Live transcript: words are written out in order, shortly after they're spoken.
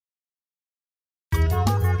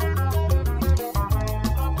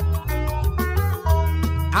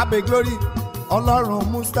Abe Glory, Ọlọ́run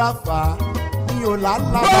Mustapha, ní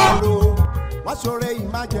Ọ̀làlábàrò, wọ́n ṣoore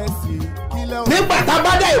emergency. Nígbà tá a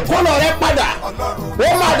bá dá ìkólọ rẹ padà, ó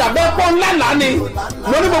máa dàbẹ́ pọ́ ńlá lánìí.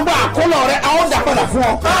 Mo ní gbogbo àkólọ rẹ, a ó dà padà fún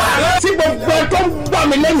ọ. Tí gbogbo ẹ tó ń gbọ́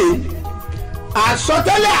mi lẹ́nìí,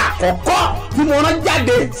 àsọtẹ́lẹ̀ àkọ́kọ́ tí mo rán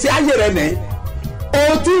jáde sí ayé rẹ nìyí.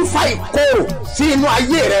 O tún fa ìkorò sí inú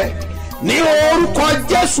ayé rẹ ní orúkọ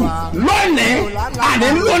Jésù lónìí àní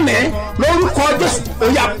lónìí lórúkọ Jésù ó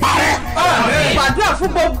yá parẹ́. Gbàdúrà fún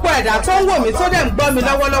gbogbo ẹ̀dá tó ń wò mí tó dẹ̀ ń gbọ́ mi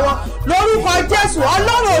lọ́wọ́lọ́wọ́ lórúkọ Jésù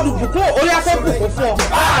Ọlọ́run olùbùkún orí afẹ́bùkún fún ọ.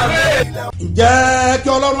 Ǹjẹ́ kí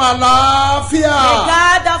Ọlọ́run àlàáfíà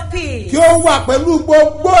God of peace kí ó wà pẹ̀lú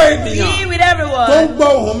gbogbo ènìyàn be with everyone tó ń gbọ́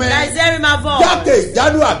ohùn mi that is hearing my voice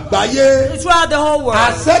jákèjádò àgbáyé. throughout the whole world.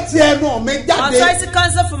 Àṣẹ tí ẹnu mi jáde. Authority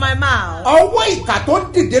comes from my mouth. Ọwọ́ ìkà tó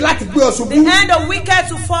dìde láti gbé ọ ṣubú. The hand of wicked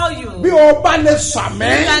to fall you. Bí o bá lè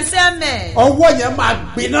sàmẹ́. You can say amen. Ọwọ́ yẹn máa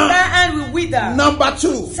gbiná. That hand will wither. Number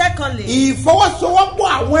 2. Secondly, ìfọwọ́sowọ́pọ̀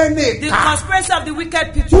àwọn ẹni the ìka. conspiracy of the wicked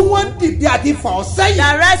Tí people wọ́n dìde àti fà ọ́ sẹ́yìn.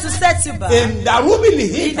 that rise to set you back. Ìdàrúbìlì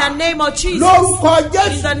In the hìkà. name of Jesus. Lórúkọ In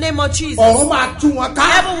Jésù. the name of Jesus. Ọ̀run máa tú wọn ká.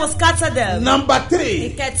 Heaven will scatter them. Number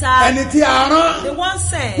 3. Ìkẹta, Ẹni tí a rán. the one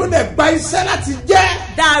sent Tó lè gba iṣẹ́ láti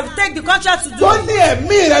jẹ́. that will take the contract to do Tó ní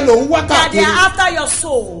ẹ̀mí rẹ ló ń wá that they káàkiri. are after your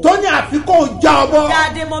soul. Tó ní àfikún já ọbọ̀.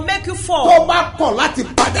 That they will make you fall. Tó bá kọ̀ láti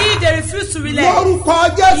padà. If they refuse to relent,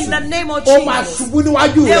 Lórúkọ Jésù. in the name of Ó máa Jesus, ṣubú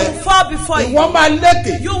níwájú they rẹ. will fall before you. Ìwọ máa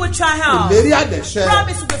lékè. You will triumph. Ìlérí àdẹ̀ṣẹ́.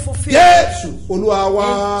 Promise will be fulfilled. Jésù Olúwa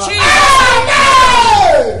wa.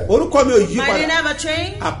 Jesus. Orúkọ mi ò yí My name padà. never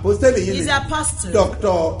changed. Àpọ́sítélì yìí He's ni. an apostle.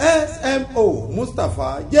 Dr. SMO Mustapha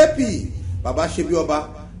JP Baba Sebioba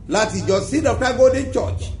láti ìjọ Seed of Christ Golden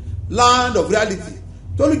Church Land of Reality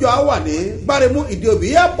tólùjọ á wà ní Gbáremú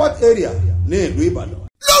Ìdíòbí Airport area ní ìlú Ìbàdàn.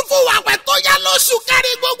 Ló fún wa pẹ̀ tó yá lóṣù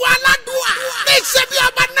kẹrin gbogbo aládùúà ní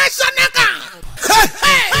Sebioba National Camp.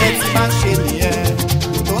 Ẹ ti máa ń ṣe nìyẹn,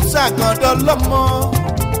 tó ń ṣàgàndọ́ lọ́mọ.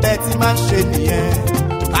 Ẹ ti máa ń ṣe nìyẹn,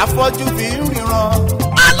 afọ́jú fi ń ríran.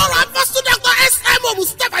 Ọlọ́run apọ́sítù Dr. SMO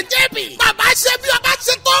Mustapha JP. Bàbá Sebioba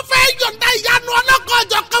ṣe tó fẹ́ yọ̀ǹda ìyanu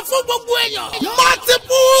ọlọ́kọ̀ọ́jọ̀ kan fún gbogbo èèyàn.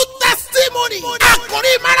 Multiple testimony.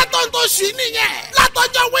 Àkòrí marathon tó ṣì nìyẹn.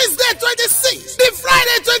 Látọjọ́ Wednesday 26 ní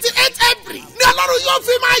Friday 28 April. Ní Ọlọ́run yóò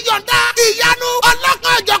fi máa yọ̀ǹda ìyanu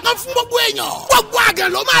ọlọ́kọ̀ọ́jọ̀ kan fún gbogbo èèyàn. Gbogbo àgẹ̀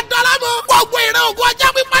ló máa dọ́lá mọ́. Gbogbo ìran ògùn ọjọ́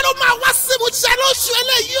pípa ló máa wá sí ìmúṣẹ lóṣù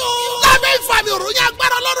eléyìí o. Lábẹ́ ìfàmì òròyìn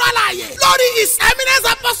agbára Ọlọ́run alààyè. Lórí His Eminence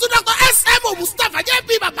Apostle Dr. SMO Mustapha JP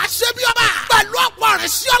Bàbá Sebioba. Pẹ̀lú ọ̀pọ̀ rẹ̀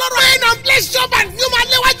sí Ọlọ́run. Rain and blessing and new man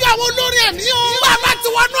léwájú àwọn olórin ẹ̀mí o. Bàbá ti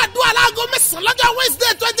wọnú àdúrà láago mẹ́sàn-án lọ́jọ́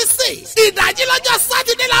Wednesday 26. Ìdájí lọ́jọ́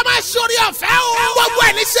Sátidé la máa ṣorí ọ̀fẹ́ o. Gbogbo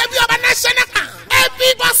ẹ̀ ní Sebioba National Camp. AP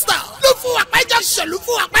Pastor ló fún wa péjọ ṣèlú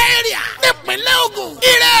fún wa pé area. Nípínlẹ̀ Ògùn.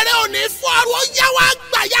 Ìrẹ̀rẹ̀ ò ní fọ́ ọ̀rọ̀ ó yá wa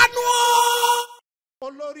gbàyanu o.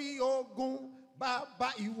 Olórí ogun bàbá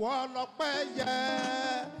ìwọ lọ́pẹ́ yẹ.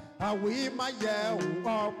 Àwí máa yẹ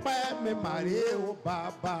ọpẹ́ mi màrí o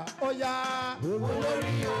bàbá. Ó yá.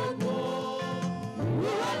 Olórí ogun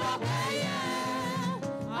ìwọ lọ́pẹ́ yẹ.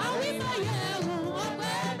 Àwí máa yẹ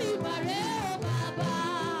ọpẹ́ mi màrí o bàbá.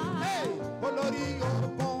 Olórí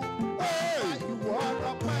ogun ìwọ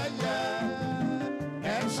lọ́pẹ́ yẹ.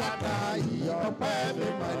 Ẹ ṣàdá ìyọpẹ́ mi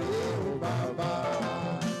màrí o bàbá.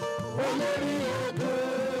 Olórí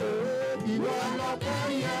ogun ìwọ lọ́pẹ́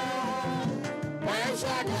yẹ. Ẹ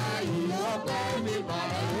ṣàdá ìyọpẹ́ mi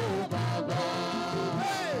màrí o bàbá.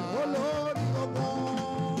 Olórí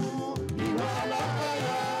ogun Ìwọ lọ́pẹ́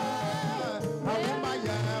yẹ. àwọn máa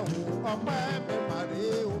yẹ ọpẹ́ mi màrí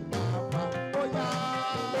o bàbá. Ó yá.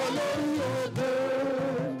 Olórí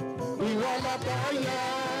ogun ìwọ lọ́pẹ́ yẹ.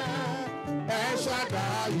 Ẹ ṣàdá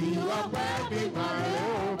ìyọpẹ́ mi màrí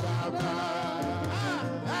o bàbá.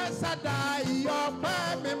 Ẹ ṣàdá ìyọpẹ́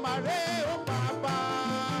mi màrí o bàbá.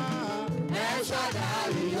 Ẹ ṣàdá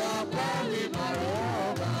ìyọpẹ́ mi màrí o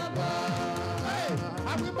bàbá.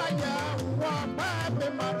 Àwímáyé ọpẹ́ mi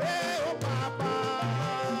màrí o bàbá.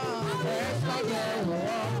 Ẹ ṣàdá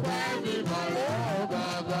ìyọpẹ́ mi màrí o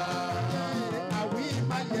bàbá.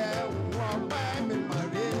 Àwímáyé ọpẹ́ mi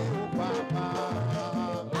màrí o bàbá.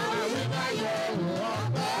 Àwímáyé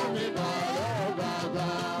ọpẹ́ mi màrí o bàbá.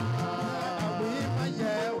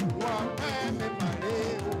 Àwímáyé ọpẹ́ mi màrí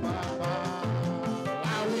o bàbá.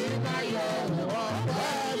 Àwímáyé ọpẹ́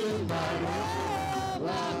mi màrí o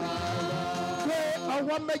bàbá. Gbé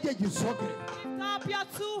ọwọ́ méjèèjì sókè. Clap your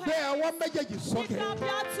two Gbé hands. ọwọ́ méjèèjì sókè. Clap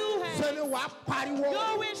your two Ṣé hands. ni wàá pariwo?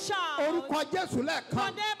 You will shout. Orúkọ Jésù The lẹ́ẹ̀kan.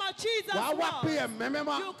 name of Jesus. Wàá wá Lord. pé ẹ̀mí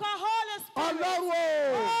mímọ́. You call Holy Spirit. Ọlọ́run o.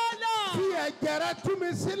 Oh Lord. Fi ẹ̀jẹ̀ rẹ tú mi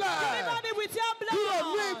sílẹ̀. Everybody with your blood. Kúrò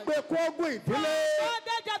ní ìgbèkùn ogun ìdílé.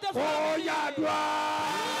 Bondage of the Ó family. yá àdúrà.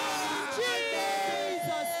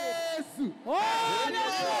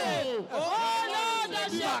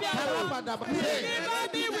 Badaba. Deliver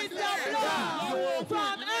me with your blood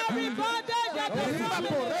from every bondage of the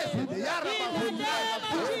promise. In the name of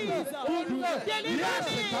Jesus. Deliver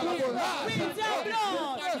me with your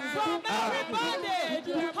blood from every bondage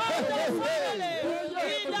of the family.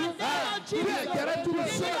 In the name of Jesus. Deliver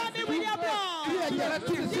me with your blood. Deliver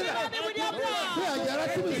me with your blood.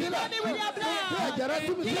 Deliver me with your blood. Deliver me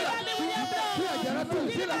with your blood. Deliver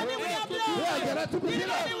me with your blood. Deliver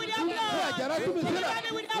me with your blood. Deliver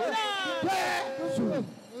me with your blood.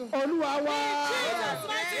 Olúwa wa. Jesus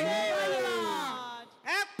mighty name, Lord.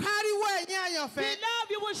 Ẹ pariwo ẹ̀yin àyànfẹ́. Beloved,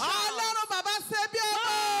 you will shout. Ọlọ́run bàbá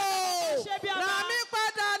Sebioba. Sebioba. Rà mí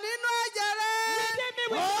padà nínú ẹ̀jẹ̀ rẹ̀. Redeem me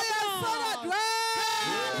with Ó your yẹ blood. sọ̀rọ̀ dùn ẹ́.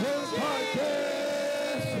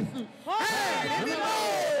 Ẹ̀mí mímọ́.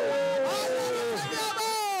 Ọlọ́run Sebioba.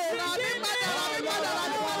 Rà mí padà, rà mí padà, rà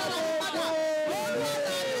mí padà, rà mí padà. Olúwa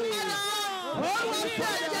rà mí padà. Olúwa fi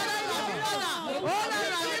ẹ̀jẹ̀ rẹ̀ rà mí padà. Olúwa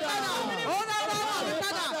rà mí padà. Olúwa rà mí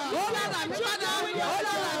padà. Olúwa rà mí padà. Olúwa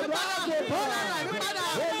rà mí padà. Olúwa rà mí padà.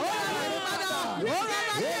 Olúwa rà mí padà. Olúwa rà mí padà.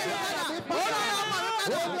 Olúwa rà mí padà.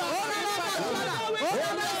 Olúwa rà mí padà. Olúwa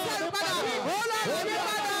rà mí padà. Olúwa rà mí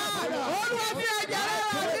padà. Olúwa fi ẹ̀jẹ̀ rẹ̀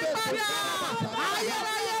rà mí padà.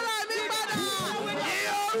 Ayérayé rà mí padà. Ní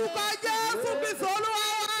orúkọ Jésù Kristi Olúwa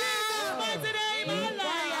wa. Mighty name,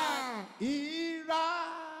 Lord.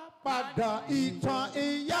 Ìràpadà ìtàn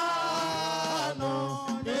ìyanu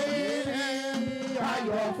ìrìn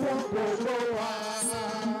ayọ̀ fún gbogbo wa.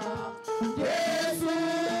 Jésù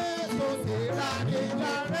tó ti ra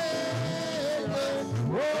níjà rẹ̀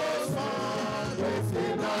ó san gbèsè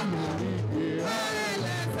náà lórí ìrẹ́.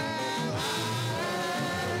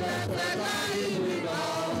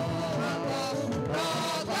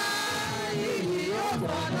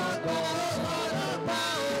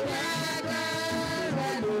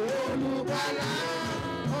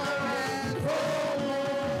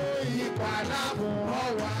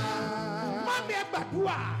 Mami ẹ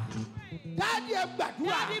gbàdúrà, dáàdi ẹ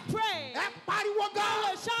gbàdúrà, Daddy, pray. ẹ pariwo gan, You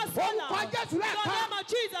will shout so loud. orúkọ Jésù The lẹ́ẹ̀kan, name of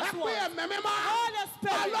Jesus ẹ pé was. ẹ̀mí mímọ́, Holy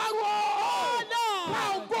Spirit. Ọlọ́run o, Lord. gba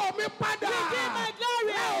ògo mi padà, Redeem my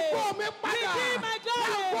glory. gba ògo mi padà, Redeem my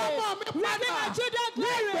glory. gba ògo ọmọ mi padà, Redeem my children's ní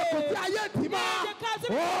glory. ìgbèkùn tí ayé tì mọ́, The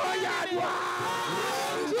captivity ó of the yá enemy.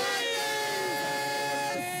 àdúrà.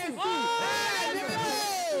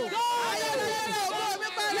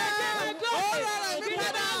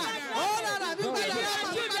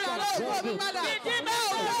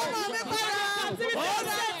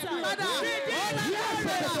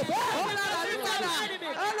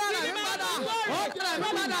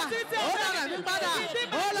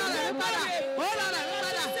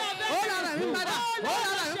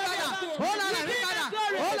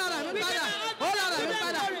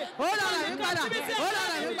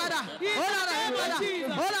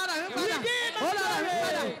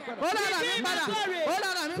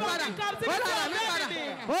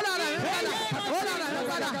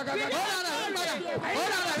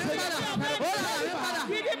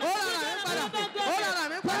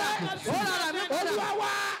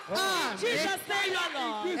 Jesus name,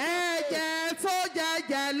 Lord. Ẹ̀jẹ̀ tó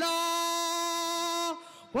jẹ̀jẹ̀ lọ,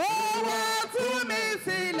 ó wá tú mi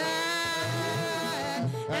sílẹ̀.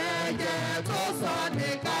 Ẹ̀jẹ̀ tó sọ ní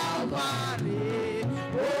Kálvárì,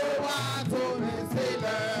 ó wá tú mi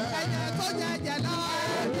sílẹ̀. Ẹ̀jẹ̀ tó jẹ̀jẹ̀ lọ,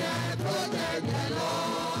 ẹ̀jẹ̀ tó jẹ̀jẹ̀ lọ,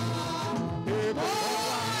 ó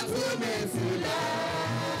wá tú mi sílẹ̀.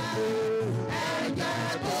 Ẹ̀jẹ̀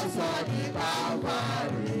tó sọ ní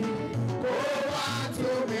Kálvárì, ó wá tú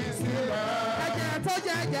mi sílẹ̀. Ẹ̀jẹ̀ tó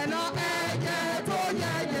jẹ̀jẹ̀ lọ, ẹ̀jẹ̀ tó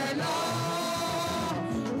jẹ̀jẹ̀ lọ,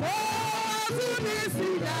 ó tú mi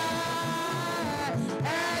sílẹ̀.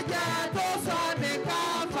 Ẹ̀jẹ̀ tó sọ ní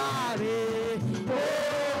Kálvárì, ó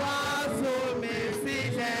wá tú mi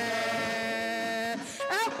sílẹ̀.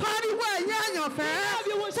 Ẹ pariwo ẹ̀yin àyànfẹ́.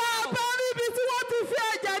 Tá a bá rí ibi tí wọ́n ti fi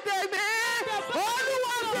ẹ̀jẹ̀ dè mí,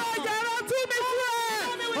 Olúwa fi ẹ̀jẹ̀ rẹ̀ tú mi sílẹ̀.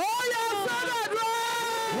 Ó yẹ sọ́dọ̀ dúró.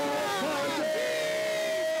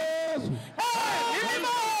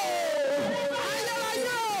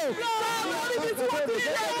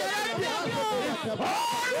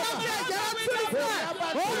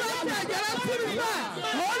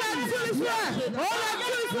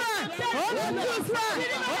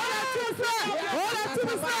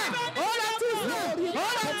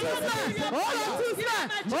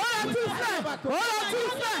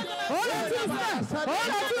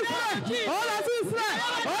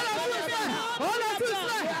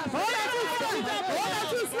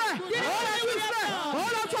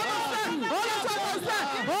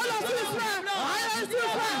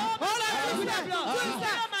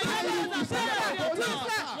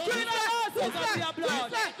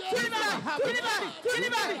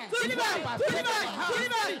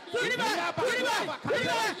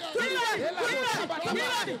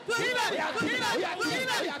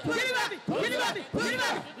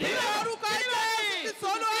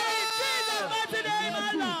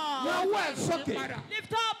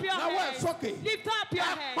 Lift up your hands. Lift up your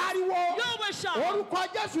hands. You will shout. The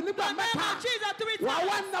name of Jesus 3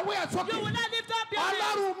 times. You will not lift up your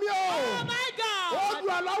hands. Oh my God.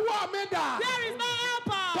 There is no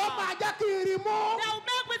helper. That will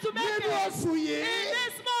make me to make it. In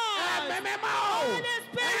this month. Holy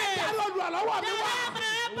Spirit.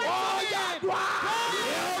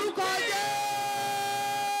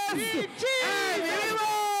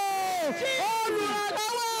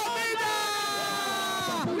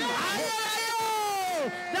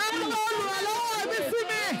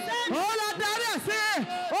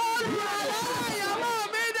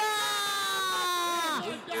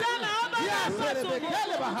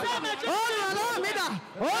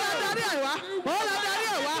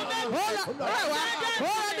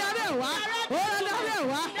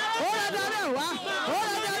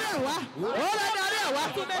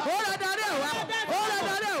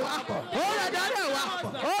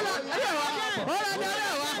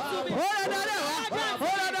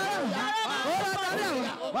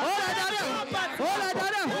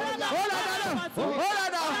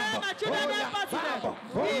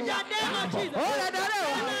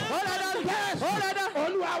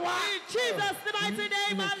 Jesus, the mighty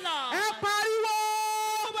name of Lord.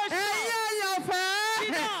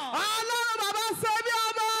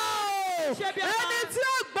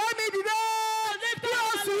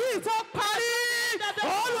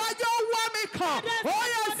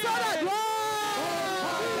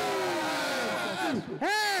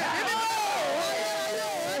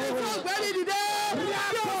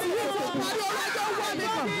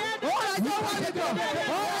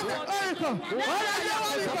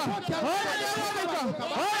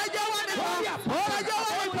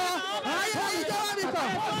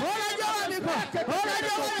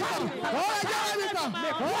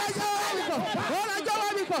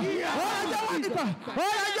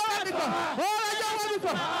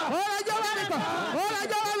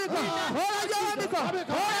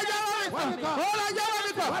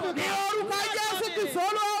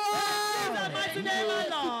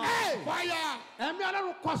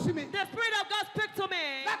 The Spirit of God speak to me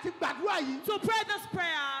to pray this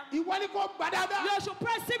prayer. You should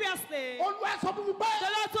pray seriously. The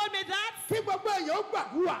Lord told me that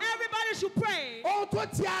everybody should pray. What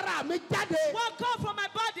come from my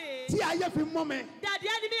body that the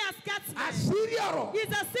enemy has kept me is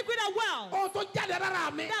a secret of wealth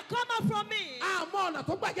that come out from me.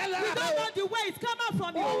 We don't know the way it's come out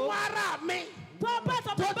from you. Purpose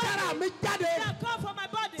of my body that come from my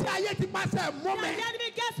body. The enemy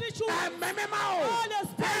gets me through. Holy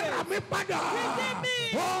Spirit, redeem me.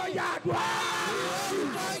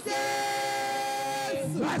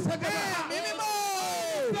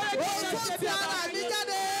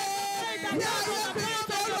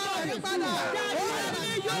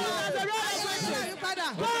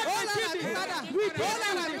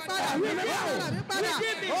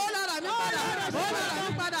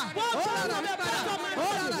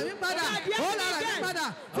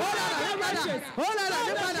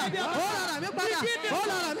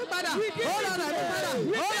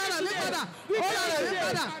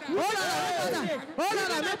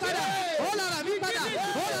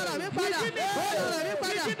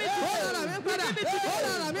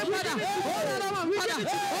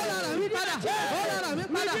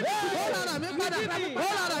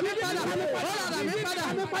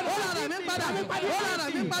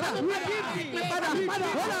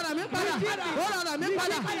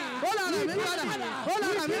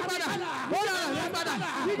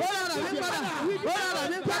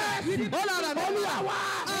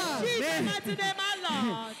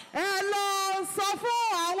 Hello, sọ fún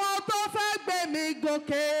àwọn tó fẹ́ gbé mi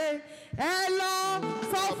gòkè. Hello,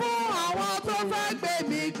 sọ fún àwọn tó fẹ́ gbé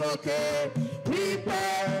mi gòkè. Wípé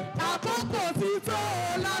àkókò ti tó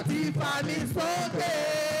láti fà mí sókè.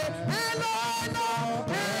 Hello,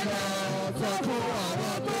 sọ fún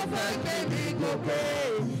àwọn tó fẹ́ gbé mi gòkè.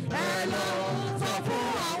 Hello, sọ fún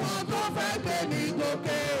àwọn tó fẹ́ gbé mi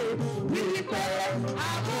gòkè. Wípé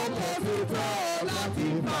àkókò ti tó láti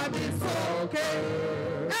fà mí sókè.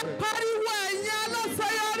 Ẹ pariwo ẹ̀yin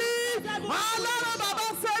aláṣeyọrí. Ọlọ́run bàbá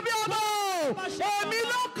Sebioba. Èmi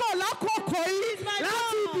ló kàn lákòókò yìí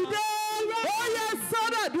láti dìde. Ó yẹ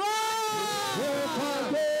sọ́dọ̀ dúró.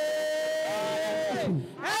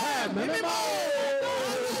 Ẹ̀mí mímọ́.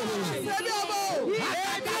 Sebioba.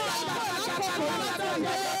 Èmi ló kàn lákòókò láti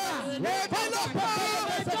dìde. Èmi ló kàn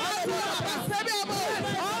láti dìde.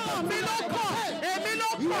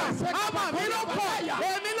 ọmọ mi ló kàn,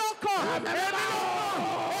 èmi ló kàn,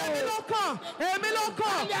 èmi ló kàn, èmi ló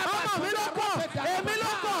kàn, ọmọ mi ló kàn, èmi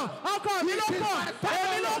ló kàn, ọkọ mi ló kàn,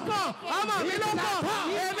 èmi ló kàn, ọmọ mi ló kàn,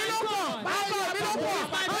 èmi ló kàn, ọkọ mi ló kàn,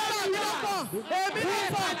 ọmọ mi ló kàn, èmi ló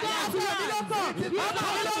kàn, àti èmi ló kàn, ọmọ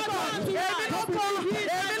mi ló kàn, èmi ló kàn,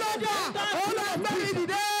 èmi ló jà, ó lọ gbé mi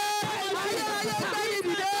dìde, ayérayé gbé mi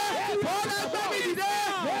dìde, ó lọ gbé mi dìde,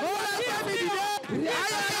 ó lọ gbé mi dìde,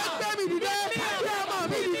 ayérayé gbé mi dìde, gbé ọmọ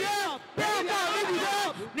mi dìde, gbé ọkọ mi dìde,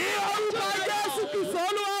 ní orúkọ Jésù Kristi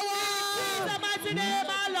Olúwa wa.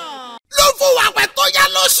 ló fún wa pẹ̀ tó yá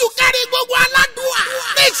lóṣù kẹrin gbogbo aládùúà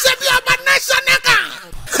ní Sebioba national kan.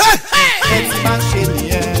 ẹ ti máa ń ṣe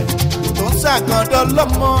nìyẹn tó ń ṣàgàndọ́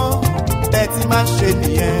lọ́mọ ẹ ti máa ń ṣe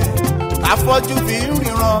nìyẹn afọ́jú fi ń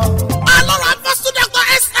ríran. ọlọ́run apọ́sítélì Dr.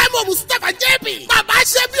 S.M. Mustapha JP bàbá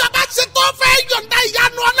Sebioba ṣe tó fẹ́ yọ̀ǹda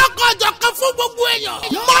ìyanu ọlọ́kọ̀ọ́jọ̀ kan fún gbogbo èèyàn.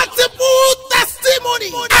 multiple testimony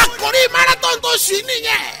àkòrí marathon tó ṣì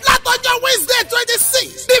nìyẹn látọjọ́ Wednesday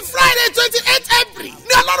 26 di Friday 28 April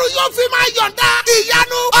ní ọlọ́run yóò fi máa yọ̀ǹda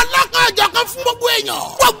ìyanu ọlọ́kọ̀ọ́jọ̀ kan fún gbogbo èèyàn.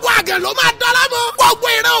 gbogbo àgẹ̀ ló máa dọ́lá mọ́ gbogbo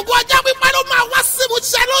ìran ògùn ọjọ́ pípẹ́ ló máa wá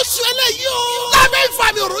símúṣẹ lóṣù eléyìí o. lábẹ́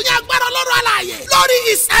ìfàmì òròyìn agbára ọlọ́run alààyè lórí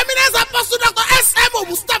His Eminence Apostle Dr. S.M.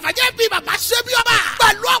 Mustapha JP bàbá Sebioba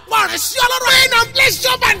pẹ̀lú ọ̀pọ̀ rẹ̀ sí ọlọ́run. rain and bless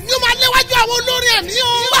your man ní o máa léwájú àwọn olórin ẹ̀mí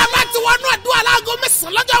o. bàbá ti wọnú àdúrà láago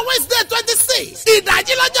mẹ́sàn-án lọ́jọ́ Wednesday 26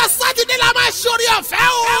 ìdájí lọ́jọ́ Sátidé la máa ṣorí ọ̀fẹ́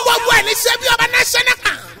o. gbogbo ẹ̀ ní Sebioba national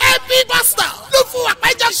kan AP pastor ló fún wa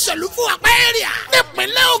pẹ́jọ ṣèlú fún wa pẹ́ area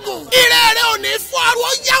nípínlẹ̀ Ògùn. ìrẹ̀rẹ̀ ò ní fọ́ ọ̀rọ̀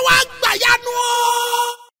ó yá wa gbàyanu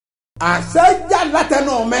o. àṣẹ jà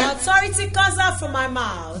látẹnu mẹ́. Authority comes out from my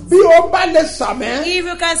mouth. bí o bá lè sàmẹ́. If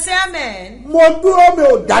you can say amen, mo dúró mi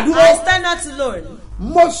ò dádúró. I stand not alone.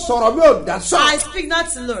 mo sọ̀rọ̀ mi ò dá sọ. I speak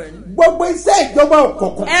not alone. gbogbo iṣẹ́ ìjọba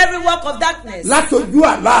òkùnkùn. Every work of darkness láti ojú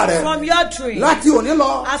àlá rẹ. from your dream láti òní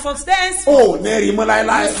lọ. and from stance, ò ní rí mọ́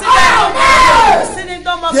láéláé. sin it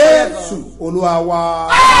no more Jésù forever. Olúwa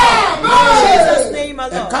wa. In Jesus' name, my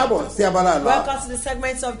ẹ Lord. káàbọ̀ sí abala àlá. Welcome to the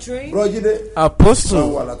segments of dream. Rọ́jídé. Apostle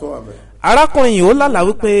Báwo àlá tó wà bẹ́ẹ̀? arákùnrin yìí ó lálàá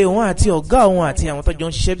wípé òun àti ọ̀gá òun àti àwọn tó jọ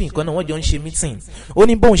ń ṣiṣẹ́ bí nǹkan náà wọ́n jọ ń ṣe meeting. Ó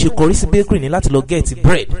ní bóun ṣe kọrí sí bakery ní láti lọ get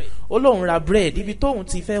bread. Ó lóun ra bread ibi tóun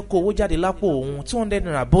ti fẹ́ kó owó jáde lápò òun 200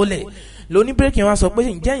 naira bólẹ̀. Lóní bírèkì wa sọ pé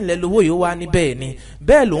ǹjẹ́ ìlẹ̀ lówó yóò wá níbẹ̀ ni.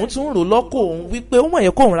 Bẹ́ẹ̀ lòun tún rò lọ́kọ̀ òun wípé ó mọ̀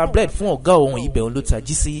yẹ kóun ra bread fún ọ̀gá òun ibẹ̀ òun ló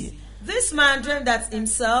tají sí. This man dreamed that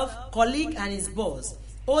himself, colleague, and his boss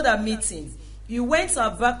hold a meeting. He went to a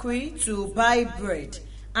bakery to buy bread,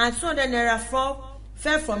 and 200 naira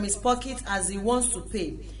fell from his pocket as he wants to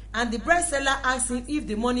pay. And the bread seller asked him if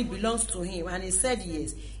the money belongs to him, and he said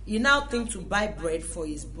yes. He now thinks to buy bread for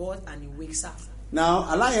his boss, and he wakes up. Now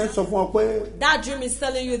aláyẹn sọ fún ọ pé. That dream is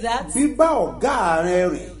telling you that bíbá ọ̀gá rẹ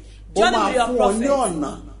rìn ó máa fún ọ ní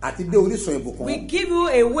ọ̀nà àti dé orísun ìbùkún. we give you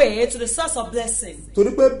a way to the source of blessing. torí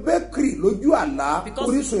pé bakery lójú àlá Because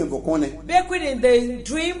orísun ìbùkún ni. bakery in the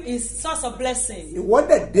dream is source of blessing. ìwọ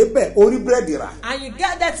dẹ̀ débẹ̀ orí búrẹ́dì rà. And you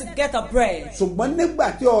get there to get a bread. ṣùgbọ́n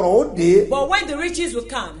nígbà tí ọ̀rọ̀ ó dé. But when the riches will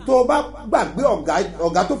come, tó o bá gbàgbé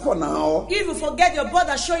ọ̀gá tó fọ̀nà ọ. if you forget your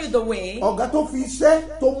brother show you the way, ọ̀gá tó fi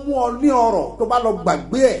iṣẹ́ tó mú ọ ní ọrọ̀ tó bá lọ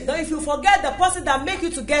gbàgbé ẹ̀. then if you forget the person that make you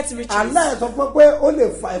to get riches, àlá ẹ̀ sọ fún pé ó lè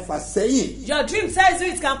fa ìfàsẹ́yìn. your dream tells you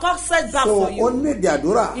it can cause setback so for ó you. nídìí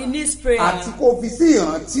àdúrà. It needs prayer. àti kó o fi sí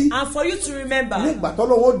ìrántí. And for you to remember, nígbà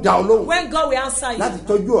tọ́lọ́wọ́ dá ọ lóhùn. when God will answer you, láti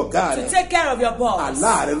tọ́jú ọ̀gá to rẹ̀. take care of your boss.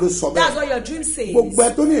 àlá rẹ ló sọ That's bẹ́ẹ̀. what your dream says. gbogbo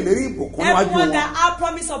ẹ tó ní ìlérí ìbùkún wájú Everyone wọn. that have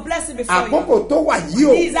promise of blessing before àkókò you, tó wà yìí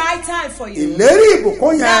o. it is high time for you. ìlérí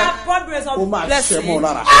ìbùkún yẹn That promise ó of máa ṣẹ blessing mọ́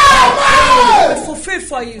lára. will be fulfilled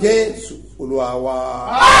for you. Jésù Olúwa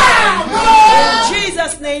wa. In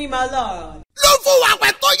Jesus' name, my Lord. ló fún wa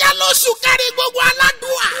pẹ̀ tó yá lóṣù kẹrin gbogbo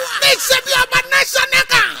aládùúà ní Sebioba national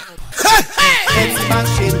kan. ẹ ti máa ń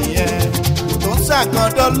ṣe nìyẹn tó ń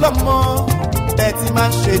ṣàgàndọ́ lọ́mọ ẹ ti máa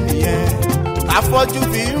ń ṣe nìyẹn afọ́jú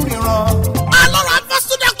fi ń ríran. ọlọ́run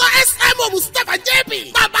apọ́sítélì Dr. S.M. Mustapha JP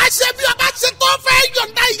bàbá Sebioba ṣe tó fẹ́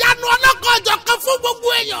yọ̀ǹda ìyanu ọlọ́kọ̀ọ́jọ̀ kan fún gbogbo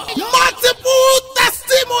èèyàn. multiple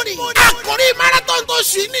testimony àkòrí marathon tó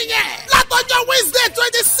ṣì nìyẹn látọjọ́ Wednesday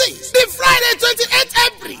 26 di Friday 28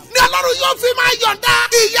 April ní ọlọ́run yóò fi máa yọ̀ǹda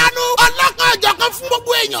ìyanu ọlọ́kọ̀ọ́jọ̀ kan fún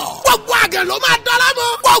gbogbo èèyàn. gbogbo àgẹ̀ ló máa dọ́lá mọ́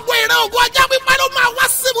gbogbo ìran ògùn ọjọ́ pípẹ́ ló máa wá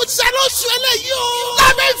símúṣẹ lóṣù eléyìí o.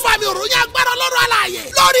 lábẹ́ ìfàmì òròyìn agbára ọlọ́run alààyè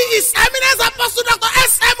lórí His Eminence Apostle Dr.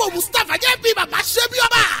 S.M. Mustapha JP bàbá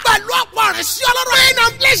Sebioba pẹ̀lú ọ̀pọ̀ rẹ̀ sí ọlọ́run. rain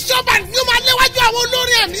and bless your man ní o máa léwájú àwọn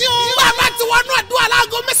olórin ẹ̀mí o. bàbá ti wọnú àdúrà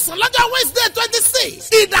láago mẹ́sàn-án lọ́jọ́ Wednesday 26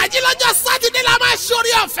 ìdájí lọ́jọ́ Sátidé la máa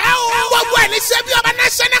ṣorí ọ̀fẹ́ o. gbogbo ẹ̀ ní Sebioba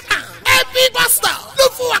national kan AP pastor ló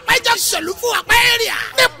fún wa pẹ́jọ ṣèlú fún wa pẹ́ area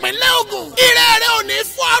nípínlẹ̀ Ògùn. ìrẹ̀rẹ̀ ò ní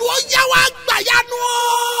fọ́ ọ̀rọ̀ ó yá wa gbàyanu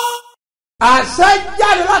o. àṣẹ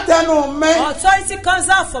jáde látẹnu mi. Authority comes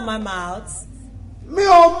out from my mouth. Mi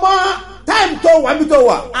ò mọ time tó wà níbi tó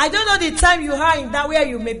wà. I don't know the time you are in that where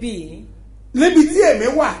you may be. Níbi tí èmi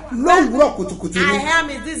wà lówùúrọ̀ kùtùkùtù ni. I am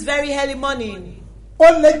in this very early morning. Ó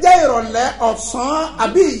lè jẹ́ ìrọ̀lẹ́ ọ̀sán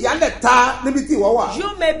àbí ìyálẹ̀ta níbi tí ìwọ wà. You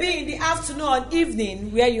may be in the afternoon or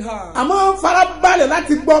evening where you are. Àmọ́ farabalẹ̀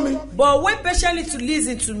láti gbọ́ mi. But wait patiently to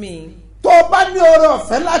listen to me. Tó o bá ní oore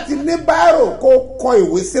ọ̀fẹ́ láti ní báírò kó kọ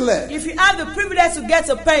ìwé sílẹ̀. If you have the privilege to get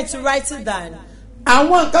a pen to write it down.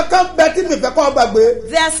 Àwọn nǹkan kan bẹ tí mi fẹ́ kọ́ gbàgbé.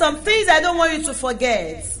 There are some things I don't want you to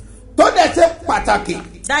forget. Tó dẹ̀ ṣe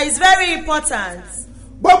pàtàkì. That is very important.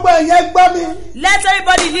 Gbogbo ẹ̀yẹ gbọ́ mi. Let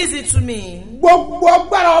everybody listen to me. Gbogbo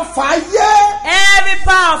agbára ọ̀fà ayé. Every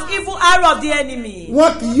power of evil arrow of the enemy.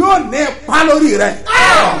 Wọn kì yóò ní ipa lórí rẹ.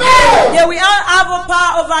 They will all have a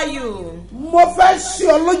power over you. Mo fẹ́ ṣí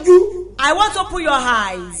ọ lójú. I want to open your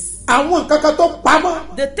eyes. Àwọn nǹkan kan tó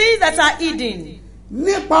pamọ́. The things that are hidden.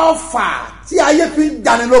 Nípa ọ̀fà tí ayé fi ń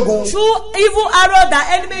janilógun. True evil arrow that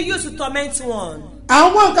enemy use to torment one.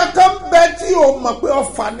 Àwọn nǹkan kan bẹ tí o mọ̀ pé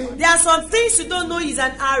ọ̀fà ni. There are some things you don't know is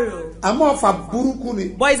an arrow. Àmọ́ ọ̀fà burúkú ni.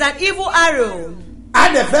 But it's an evil arrow. A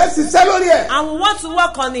dẹ̀ fẹ́ ṣiṣẹ́ lórí ẹ̀. And we want to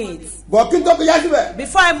work on it. Bọ̀ kí n tó kọjá síbẹ̀.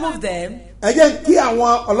 Before I move them. Ẹ jẹ́ kí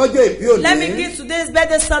àwọn ọlọ́jọ́ ìbí òní. Let me give today's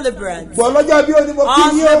birthday celebrants. Bọ̀ ọlọ́jọ́ ìbí òní mo kí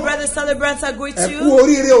All yín the o. birthday celebrants are greet Ẹ you. kú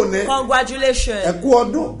oríire òní. Congratulations. Ẹ kú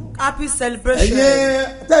ọdún. Happy celebration. Ẹ̀yin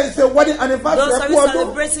tẹ́lẹ̀ ṣe wedding anniversary Those ẹ of kú you ọdún.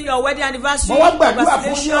 celebrating your wedding anniversary, Mo wá gbàdúrà fún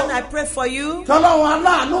congratulations. yín. I pray for you. Tọ́lọ́run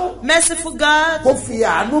aláàánú. Merciful God Kó fi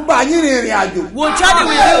àánú bá yín rìnrìn àjò. will journey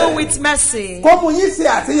with you with mercy. Kó mú yín ṣe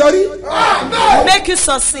àṣeyọrí. Make you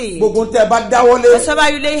succeed. Gbogbo tẹ́ ẹ bá dáwọ́lé.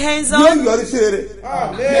 Whatever you lay hands Yóò on, yọrí sí rere.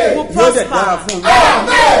 will Yóò dẹ̀ dára prosper. fún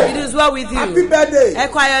yín. It is well with Happy you. birthday Ẹ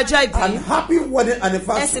kú ayọ̀ ọjọ́ and ìbí. happy wedding Ẹ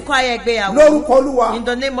anniversary. sì kú ayọ̀ ìgbéyàwó. Lórúkọ Olúwa. In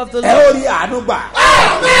the name of the Ẹ ó Lord. rí àánú gbà.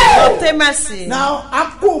 Obtain mercy. Now, a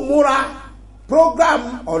kò múra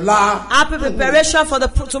program ọ̀la Happy preparation for the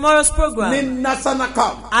tomorrow's ní program. national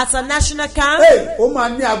camp. At a national camp, Ó máa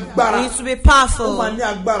ní agbára. it will be powerful. Ó máa ní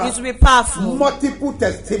agbára. It will be powerful. Multiple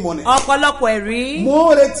testimony. Ọ̀pọ̀lọpọ̀ ẹ̀rí.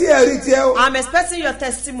 Mo ń retí ẹ̀rí tiẹ̀ o. I'm expecting your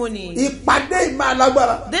testimony. Ìpàdé ìmọ̀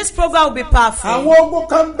alágbára. This program will be powerful. Àwọn ogun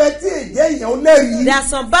kan bẹ tí èjẹ́ èèyàn ò lẹ́rìí. There are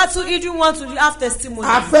some battles you don't want to have testimony.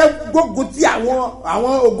 A fẹ́ gbógun ti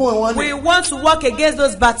àwọn ogun wọn We ni. want to work against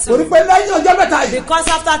those Torí battles. pé lẹ́yìn ọjọ́ mẹ́ta yìí. Because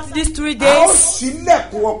after these 3 A ó days,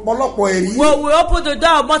 sílẹ̀kùn ọ̀pọ̀lọpọ̀ ẹ̀rí. we open the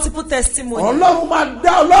door of multiple testimony. Ọlọ́run máa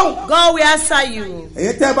dá ọlọ́run. God will answer you.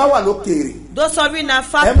 Èyí tẹ́ ẹ bá wà lókèèrè. Those of you in our Ẹ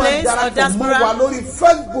far máa place or darapọ̀ mọ́ wa diaspora, lórí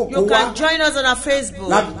Facebook you wa. can join us on our Facebook.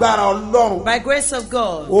 Lágbára ọlọ́run. By grace of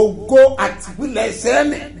God. Ògo àtìpilẹ̀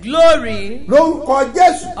ìsẹ́ni. Glory Lórúkọ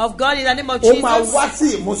Jésù. of God in the name of Ó máa Jesus wá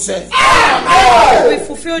sí ìmúṣẹ. will be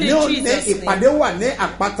fulfilled Ní in òní Jesus' ìpàdé name. wà ní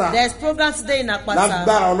àpáta. There's program today in Lágbára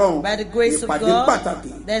Akpata. ọlọ́run. By the grace of Ìpàdé God.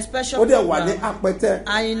 pàtàkì. There's special Ó dẹ̀ wà ní program. Apẹtẹ.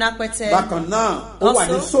 And in Akpete. Bákan náà, ó wà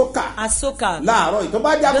ní Sókà. At Soka. Láàárọ̀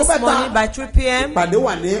ìtọ́ba jẹ́ This morning akọ́bẹ̀ta. by 3 p.m. Ìpàdé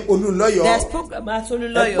wà ní Olúlọ́yọ̀. There's program at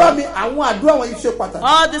Ẹgbọ́n Oluloyo. mi àwọn àdúrà wọ̀nyí ṣe pàtàkì.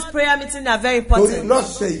 All these prayer meetings are very Torí important.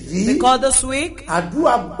 lọ́sẹ̀ yìí. Because this week,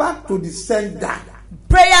 Àdúrà back to the sender.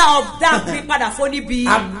 prayer of that padà fóní bí.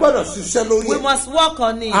 A gbọ́dọ̀ ṣiṣẹ́ lórí We ẹ̀. must work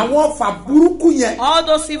on it. Àwọn ọfà burúkú yẹn. All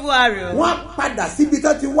those evil arrows, Wọ́n á padà síbi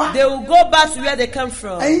tó ti wá. they will go back to where they come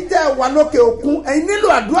from. Ẹ̀yin tẹ́ ẹ wà lókè òkun, ẹ̀yin nílò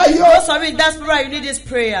àdúrà yìí o. Those of you in diaspora, you need this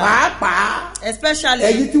prayer. Pàápàá Especially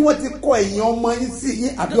ẹ̀yin tí wọ́n ti kọ ẹ̀yin ọmọ yín sí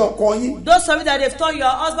yín àbí ọkọ yín. those of you that they've turned your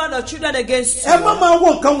husband or children against Ẹ má you. máa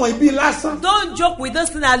wo nǹkan wọ̀nyí bíi lásán. Don't joke with those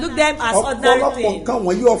things and look them as ordinary Ọ̀pọ̀lọpọ̀ things. nǹkan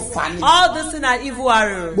wọ̀nyí ọ̀fà ni. All these things are evil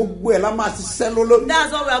arrows. Gbogbo ẹ̀ la máa ṣiṣẹ́ lórí.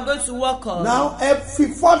 That's what we are going to work on. Now ẹ fi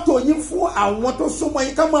fọ́tò yín fún àwọn tó súnmọ́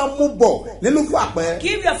yín ká máa mú bọ̀ nínú fún àpẹ́.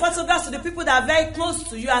 Give your photographs to the people that are very close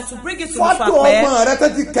to you and to bring it to the Fọ́tò fair. ọmọ rẹ tó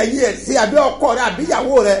ti kẹ̀yìn ẹ̀ sí àbí ọkọ rẹ àbí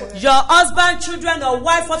ìyàwó rẹ. Your husband, children, or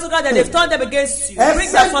wife photograph that they've turned them against you. Ẹ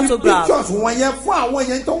Bring that send the photograph. pictures wọ̀nyẹn fún àwọn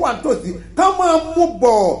yẹn tó wà nítòsí ká máa mú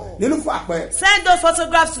bọ̀ nínú fún àpẹ́. Send those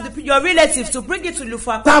photographs to your relatives to bring it to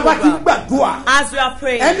Lufa Tá a bá ti program. gbàdúrà. As we are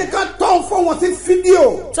praying. Ẹnìkan tó ń fún wọn sí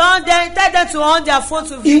fídíò. Tell them to on their phone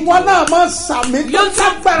to Ìwọ video. náà máa sàmì tó You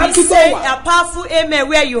ságbára be tí tó saying wà. a powerful amen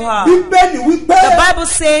where you are. Bíbélì wípé The Bible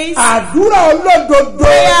says àdúrà olódodo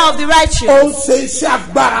prayer of the ó ń righteous ṣe iṣẹ́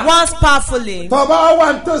agbára. once powerfully. Tọ́ba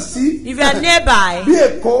wà nítòsí If you are nearby, bí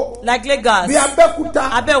Èkó like Lagos, bí Abẹ́òkúta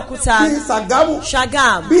bí Abeokuta, Ṣàgámù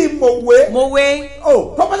Shagam, bí Mòwe. Mowe,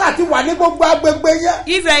 Tọ́ba láti wà ní gbogbo agbègbè yẹn.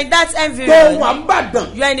 if you are in that Tó environment, wà ń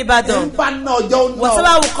bàdàn. you are in Ibadan. Ń bá ná ọjọ́ náà.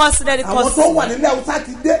 Whatever will consider the Àwọn tó cost. wà nílẹ̀ Haúsá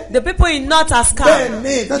ti dé. The people in North has come. Bẹ́ẹ̀ni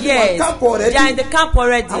bẹ́ẹ̀ni tọ́jú wọn kápọ̀ rẹ̀ they are in the camp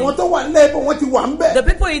already. àwọn tó wà nílẹ̀ ibò wọ́n ti wà ń bẹ̀. The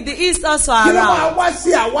people in the east also are kí ló máa around. wá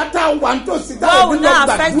sí àwa tá a wà nítòsí tá a God ní will lọ not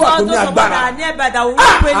affect gbàdúrà all tó ní those of us that agbára. are nearby that will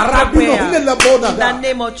not pray the arábìnrin òfin lè prayer. lọ bọ́ In the dàda.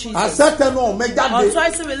 name of Jesus. àṣetẹnu ọ̀mẹ jáde.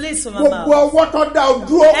 Authority release from my gbogbo mouth. ọwọ́ tó dá o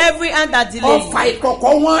dúró. Every hand that delays. ọfà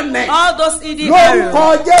ìkọ̀kọ̀ wọn nẹ̀. All those hidden lórúkọ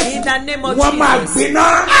arrows. Jésù In the name of wọ́n máa Jesus. gbiná.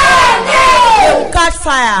 They will catch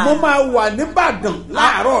mo fire. máa wà níbàdàn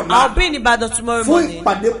láàárọ̀ I'll náà be in Ibadan tomorrow fún morning.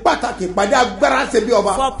 ìpàdé pàtàkì ìpàdé agbára ṣe bí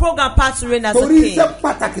ọba. For a program part to reign as a torí king. iṣẹ́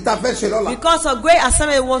pàtàkì tá a fẹ́ ṣe lọ́la. Because of great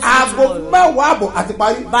assembly we want to do aago tomorrow. mẹ́wàá àbọ̀ àti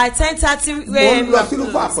parí. By 10:30 Mo ń lọ sí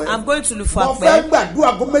Lufa a.m. Àpẹ́. I'm going to mo Lufa fẹ́ Àpẹ́. gbàdúrà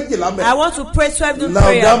aago méjìlá I mẹ́. want to pray 12 noon Lord,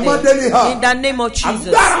 prayer I'm not daily day. her. In the name of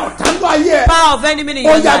Jesus. agbára ọ̀tánú ayé ẹ̀. Power of enemy in ó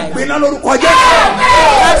your yà life. gbiná lórúkọ Jésù.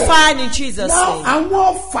 Catch fire in Jesus' Now, name.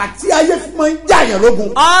 àwọn ọ̀fà tí ayé fi máa ń jàyàn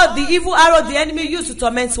lógun. All the evil arrow the enemy used to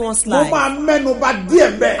torment one's mo life. máa mẹ́nu bà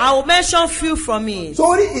díẹ̀ bẹ́ẹ̀. I will mention few from it.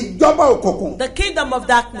 torí ìjọba òkùnkùn The kingdom of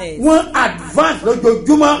darkness. wọ́n advance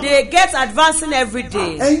lójoojúmọ́. They get advancing every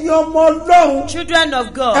day. ẹ̀yin ọmọ Ọlọ́run Children of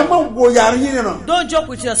ẹ God. má wo yàrá yín nìran. Don't joke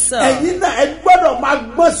with yourself. ẹ̀yin náà ẹ gbọ́dọ̀ máa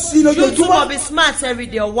gbọ́n sí i You too must lójoojúmọ́. be smart every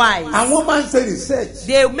day or wise. àwọn máa ń ṣe research.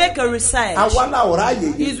 They make a research. àwa náà ò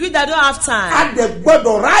ráàyè yìí. It's we that don't have a time. dẹ̀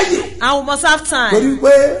gbọ́dọ̀ ráàyè. And we must have torí time.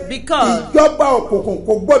 pé Because ìjọba òkùnkùn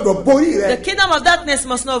kò gbọ́dọ̀ borí the rẹ̀. kingdom of darkness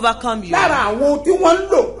must not overcome you. lára àwọn ohun tí wọ́n ń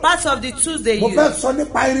lò. Part of the tools they mo use. fẹ́ sọ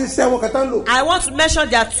nípa irinṣẹ́ wọn kẹta ń lò. I want to mention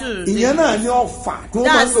their tools. they ìyẹn náà use. ní ọ̀fà tí wọ́n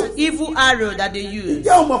máa ń That's lò. evil arrow that they use.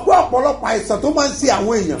 ǹjẹ́ o mọ̀ pé ọ̀pọ̀lọpọ̀ àìsàn tó máa ń ṣe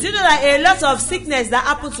àwọn èèyàn. Do you know that a lot of sickness that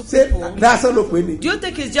happen to ṣé people? lásán ló pè ní. Do you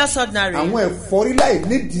think it's just ordinary? àwọn ẹ̀fọ́rí láì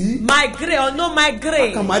nídìí. Migraine or no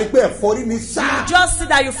migraine? kàn máa rí pé ẹ̀fọ́rí ní sáà. Just see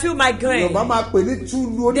that you feel migraine. yorùbá máa pè ní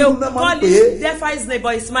túlù They onírúurú will náà máa call ń pè é. it deafness name,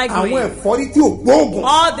 but it's àwọn migraine. ẹ̀fọ́rí tí ò gbóògùn.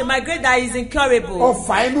 Or the migraine that is incurable.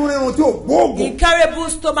 ọ̀fà inú rírun tí ò gbóògùn. Incurable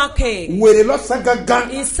stomach ache. wèrè lọ́sàn gangan.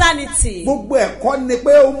 Insanity. gbogbo ẹ̀kọ́ ni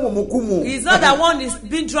pé ó mùmùkùmù. It's not that one is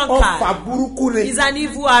being ọ̀fà drunkard. burúkú ni. It's an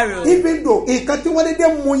evil arrow. even though nǹkan tí wọ́n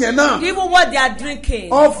dédé mu yẹn náà. Even what they are drinking,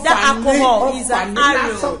 Ọ̀fà that ni- alcohol is ọ̀fà an ni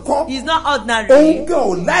lásán arrow. kọ́. It's not ordinary. òun gan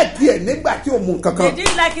ò láìkí ẹ̀ nígbà tí ò mu nǹkan They kan.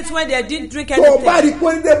 didn't like it when they didn't drink tó o bá anything. rí pé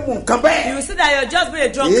ó dédé mu nǹkan You bẹ́ẹ̀. will see that you're just being a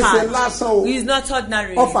kìí ṣe drunkard. lásán o. It's not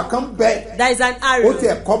ordinary. ọ̀fà kan bẹ́ẹ̀. There is an ó arrow. ti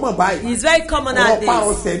ẹ̀kọ́ mọ̀ báyìí. It's very common ọ̀pá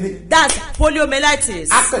nowadays. ọ̀sẹ̀ ni. That's poliomyelitis.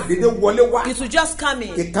 akadede wọlé wá. It will just come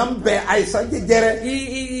in. ìkan bẹ àìsàn jẹjẹrẹ.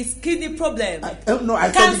 It's kidney problem. no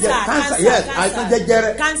àìsàn Cancer, jẹjẹrẹ cancer, yes àìsàn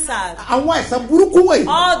jẹjẹrẹ. cancer. àwọn àìsàn burúkú wọ̀nyí.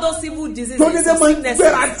 All those evil diseases, tó dédé máa ń sicknesses,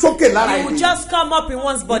 gbéra sókè lára it will yìí. just come up in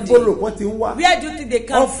one's body. bolo wọn ti ń wá. Where do you think they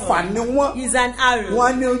come ọ̀fà from? ni wọ́n. It's an arrow.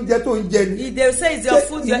 wọ́n á ní oúnjẹ tó ń jẹ ni. If they say it's your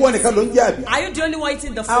food, ṣé you're ìwọ nìkan ló ń eating. jẹ àbí. Are you the only one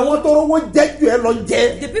eating the àwọn food? tó rówó jẹ́ jù ẹ lọ ń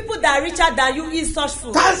jẹ. The people that are richer than you eat such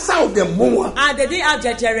food. kánsá ò dẹ̀ mú wọn. And they didn't have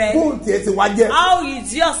jẹjẹrẹ. bóun tiẹ̀ ti wá jẹ. How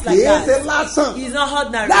is yours like kìí ṣe that? lásán. It's not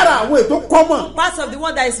ordinary. lára àwọn ètò kọ́mọ̀ Part of the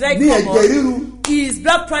one that is very ní ẹ̀jẹ̀ common ríru. is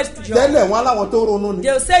blood pressure. tẹ́lẹ̀ wọn aláwọn tó ronú ni.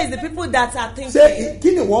 They will say it's the people that are ṣé thinking.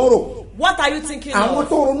 kí ni wọ́n rò. What are you thinking àwọn of?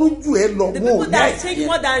 tó ronú jù ẹ lọ The wọn people ò ní that think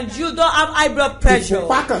more àìsàn. than you don't have high blood pressure.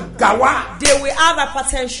 ìfúnpá kan ga wá. They will have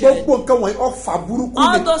hypertension. gbogbo nǹkan wọ̀nyí ọ̀fà burúkú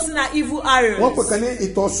All ni. those things are evil wọ́n pè arrows. kan ní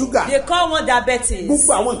ìtọ̀ ṣúgà. They call one diabetes.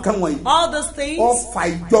 gbogbo àwọn nǹkan wọ̀nyí All those things, ọ̀fà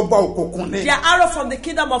ìjọba òkùnkùn ni. they are arrow from the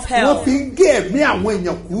kingdom of wọ́n hell. fi ń gé ẹ̀mí àwọn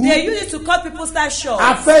èèyàn kúrú. They use it to cut people's style short.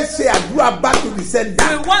 a fẹ́ ṣe àdúrà back to the sender.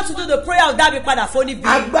 We want to do the prayer of Dabi Pada for only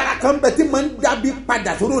agbára kan bẹ tí máa ń dábí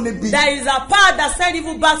padà sórí òní bí. There is a power that send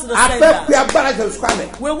evil back to the a fẹ́ sender. pe agbára jẹ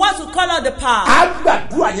sùkàlẹ̀. We want to call out the power. a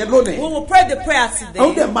gbàdúrà yẹn We lónìí. will pray the prayer ó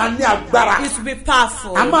today. dẹ̀ máa ní agbára. It will be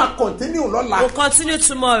powerful. a máa continue lọ́la. We'll continue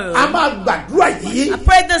tomorrow. a máa gbàdúrà yìí. I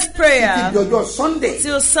pray this prayer ìjọjọ Sunday.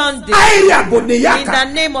 till Sunday. àìrí àbòdìyàkà. In the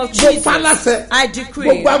name of mo Jesus, palasẹ̀. I decree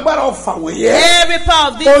gbogbo agbára ọ̀fà wọ̀nyẹn. every power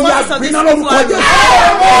of the ó yà forces of this gbiná evil lórúkọ arrow,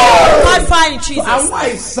 Jésù. God fire in Jesus. àwọn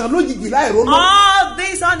àìsàn lójijì láìronú. All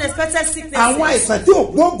these unexpected àwọn sicknesses, àìsàn tí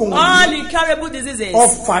ò gbóògùn all wọ̀nyí. incurable diseases,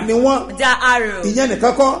 ọ̀fà ni wọ́n. they are arrows. ìyẹn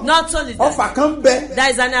nìkan kọ́. Not only that, ọ̀fà kan bẹ. there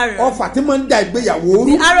is an arrow. ọ̀fà tí máa ń da ìgbéyàwó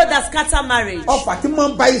The rú. arrow that scatter marriage. ọ̀fà tí máa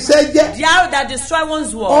ń ba iṣẹ́ jẹ́. The arrow that destroy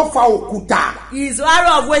one's work ọ̀fà òkúta. is the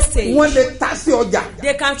arrow of wastage. wọ́n lè ta sí ọjà.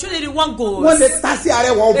 They can truly the one wọ́n goes. lè ta sí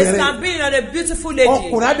arẹwà It obìnrin. can be on a beautiful lady.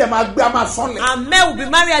 ọkùnrin àdè máa gbé a máa sọ́lẹ̀. And men will be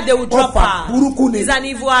married and they will drop ọ̀fà her. burúkú ni. It's an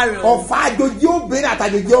evil arrow. ọ̀fà àjòjì obìnrin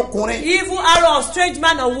àtàjòjì ọkùnrin. Evil arrow of strange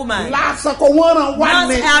man or woman. lásán kó wọ́n ràn wá Not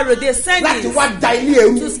ní. arrow. They send láti it wá da ilé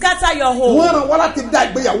ẹrú. to scatter your wọ́n home. ràn wá láti da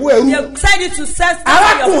ìgbéyàwó ẹrú. They send it to scatter your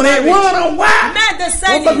arákùnrin wọ́n marriage. ràn wá. Men they wọ́n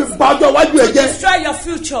send bá fi it ba ọjọ́ iwájú ẹ to jẹ́. destroy your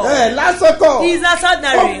future. lásán kọ́. It's not ó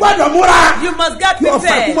ordinary. gbọ́dọ̀ múra. You must get kí ọ̀fà kí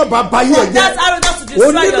prepared. wọ́n bá ba ayé ẹ For jẹ́. that arrow not to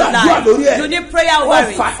destroy your life. You need prayer over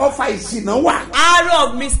it. Ọfà ìṣìnà wà. Arrow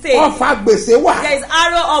of mistake. Ọfà gbèsè wà. There is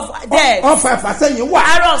arrow of death. Ọfà ìfàsẹ́yìn wà.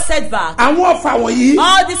 Arrow of setback. Àwọn ọfà wọ̀nyí.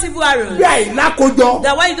 All these evil arrows. Bí àìlákojọ.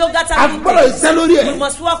 That when you don't get agbọ́dọ̀ iṣẹ́ lórí ẹ̀. you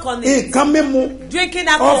must work on it. Nǹkan mímu. Drinking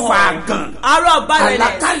alcohol. Ọfà àgàn. Arrow of barrenness.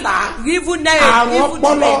 Àlàkálà. Evil name. Àrùn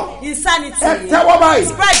ọpọlọ. Insanity. Ẹ tẹ́wọ́ báyìí.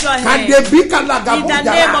 Spread your hand. Kàdébí kàlàgà In the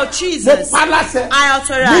name of Jesus. Mo pálásẹ̀. I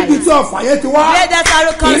authorize. Níbi tí ọfà yẹn ti wá. Let that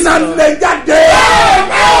arrow come Iná through. lè jáde.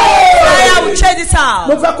 Fire will chase it out.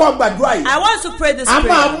 Mo fẹ́ kọ́ gbàdúrà yìí. I want to pray this A máa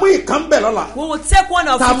prayer. mú ìkan bẹ̀ lọ́la. We will take one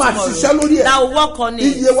of Tá a it máa ṣiṣẹ́ lórí ẹ̀. tomorrow. That will work on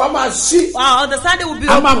it. Iye wa máa ṣí. Our understanding will be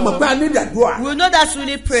A máa mọ̀ pé open. a ní ìdàdúrà. We will know that we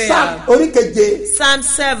need prayer. Psalm oríkeje. Psalm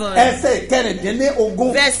 7, Ẹsẹ̀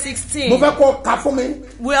kẹrìndínlógún. verse Mo 16. fẹ́ kọ́ ka fún mi.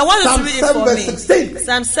 I want you to Psalm read it 7 for verse me. 16.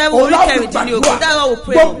 Psalm 7, Ọlọ́run orí kẹrìndínlógún. That's what we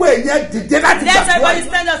pray. Gbogbo èèyàn dìde láti Let gbàdúrà everybody yìí.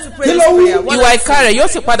 stand up to pray Kí this ló wí? prayer. What ìwà does it ìka say? rẹ̀ yóò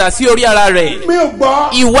sì padà sí orí ara rẹ̀. Mi ò gbọ́.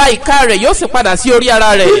 ìwà ìka rẹ̀ yóò sì padà sí orí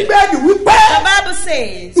ara rẹ̀. Bíbélì wípé The Bible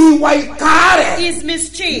says, ìwà ìka rẹ̀ his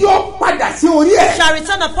mischief yóò padà sí orí ẹ̀. shall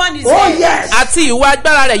return upon his Oh head. yes. àti ìwà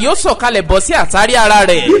agbára rẹ̀ yóò sọ̀kalẹ̀ bọ̀ sí àtàrí ara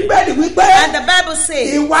rẹ̀. Bíbélì wípé And the Bible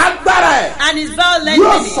says, ìwà agbára ẹ̀ and his violent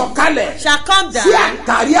yóò enemy sọ̀kalẹ̀ shall come sí down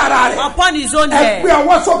àtàrí ara rẹ̀. upon his own Ẹ head. gbé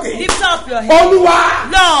ọwọ́ sókè. Lift up your head. Olúwa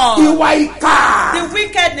Lord, ìwà ìka the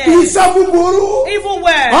wickedness, iṣẹ́ búburú evil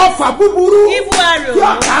word, ọfà búburú evil arrow,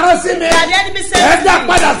 yóò kàrán sí mi. that the enemy sends Ẹ dá me.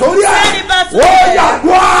 padà sórí ẹ̀. Send it back to Ó me. yà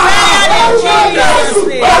wá. Olúwa Jésù.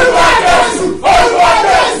 Olúwa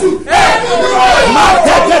Jésù. Máa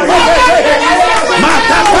tẹ́tẹ́ tẹ́tẹ́ máa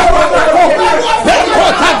tẹ́tẹ́ pàtàkó. Bẹ́ẹ̀kọ́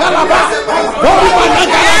tagalaba. Olúwa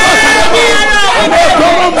nagalaba sàlẹ̀.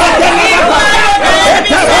 Ẹ̀ẹ́dọ́rọ̀ máa jẹ́ lábàbà.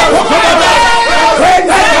 Ẹ̀ẹ́dẹ́rẹ́ kókó bàbá.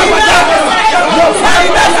 Ẹ̀ẹ́dẹ́rẹ́ bàbá. Mo fà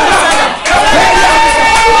ilẹ̀ lára.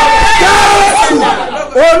 Jésù.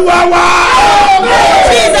 Olúwa wá.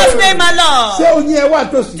 Jesus name, my Lord. Ṣé oyin ẹ wà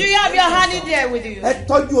tòsí? Do you have your honey there with you? Ẹ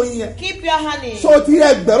tọ́jú oyin yẹn. Keep your honey. Ṣé o ti rí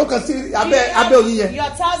ẹgbẹ̀rún kan sí abẹ́ oyin yẹn?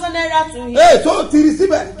 Your 1,000 naira to him. Ee, ṣé o ti rí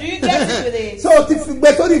síbẹ̀? Do you get it with it? Ṣé o ti fi gbé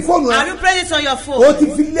sórí fóònù Have ẹ? you prayed it on your O phone? ti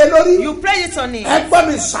fi lé lórí? You prayed it on it. Ẹ gbọ́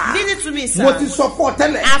mi sá. Leave it to me, sir. Mo ti sọ fún ọ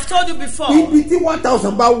tẹ́lẹ̀. I've told you before. Ibi tí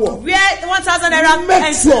 1,000 bá wọ̀. Where 1,000 naira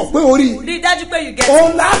Make sure pé orí. Rí dájú pé you get it.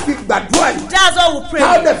 Òun láà fi gbàdúrà yìí. That's all we pray.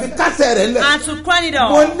 Káwọn dẹ̀ fi kásẹ̀ rẹ̀ lẹ̀. And to crown it Mo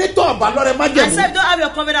all. ní tọ́ ọ̀bà lọ́rẹ̀ má I jẹ̀mú. said, don't have your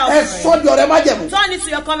covenant Ẹ offering. sọ́ di ọ̀rẹ́ má jẹ̀mú. Turn it to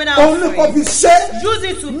your covenant Òun ní kò offering. fi ṣe. Use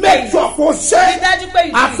it to Make pay. sure kò ṣe. Rí dájú pé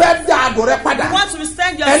you A do it. fẹ́ dá àgọ́ rẹ padà. You want to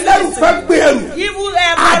rescind your Ẹlẹ́rù fẹ́ sins. gbé ẹrù. Evil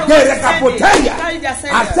Àgẹ̀rẹ̀ kàpọ̀tẹ́yà. carry their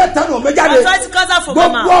sender. Àṣetánù méjáde. Authority comes out from the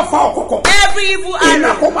Gbogbo mouth. ọ̀fà òkùnkùn. Every evil Iná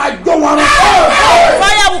arrow. kó máa jó wọn rún.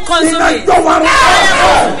 Fire will consume Iná it. jó wọn rún. Fire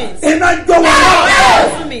consume it. Iná jó wọn rún. Fire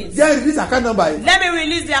consume it. Jẹ́ ìrísí àká nọ́mbà yìí. Let me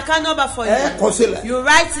release the account number for you. Ẹ kọ sílẹ̀. You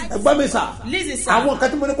write it. Ẹgbọ́n mi sà. Listen, sir. Àwọn kan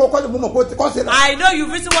tí mo ní kó kọ́ mo mọ̀ kó o ti kọ́ sílẹ̀. I know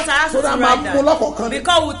you've written what I asked you Sọ́dọ̀ to a máa write mú down. lọ́kọ̀ọ̀kan.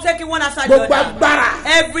 Because we'll take it one after the Gbogbo other. agbára.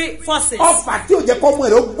 Every forces. Ọfà tí ò jẹ́ kọ́ mú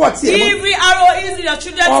ẹ̀rọ gbọ́ tiẹ̀ mọ́. Every arrow is in your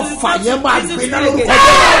children to Ọfà yẹn máa visit gbiná you lórúkọ again.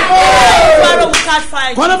 Jésù. Every arrow will catch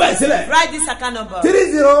fire. Kọ́ nọ́mbà yìí sílẹ̀. Write this account number.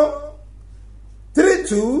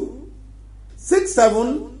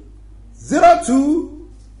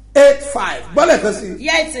 3032670285. Bọ́lẹ̀ kan sí.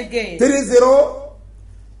 Hear it again.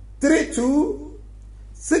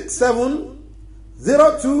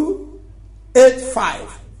 3032670285.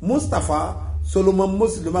 Mustapha Solomon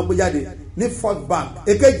Muslim agbéjáde ní First Bank.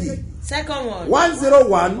 Èkejì. Second one.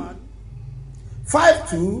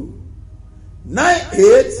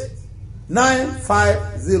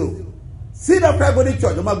 10152989950. Seed of Christ Golden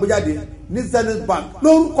Church ọmọ agbéjáde ní Zenith Bank.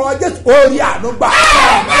 Lórúkọ Jésù orí àánú gbà.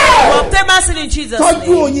 You obtain mercy in Jesus' Tọ́jú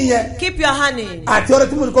name. oyin yẹn. Keep your honey Àti ọ̀rẹ́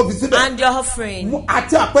tí mo ní kó fi síbẹ̀. and your offering.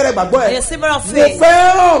 Àti àpẹẹrẹ ìgbàgbọ́ ẹ̀. The symbol of Mo faith.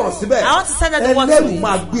 fẹ́ ọ̀rọ̀ síbẹ̀. I want to send out the word to Ẹlẹ́rù you.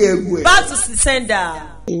 máa gbé ẹrù ẹ̀. Back to the sender.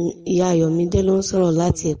 Ìyá Ayọ̀mídé ló ń sọ̀rọ̀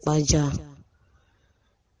láti Ìpàjà.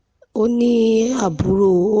 Ó ní àbúrò,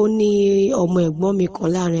 ó ní ọmọ ẹ̀gbọ́n mi kan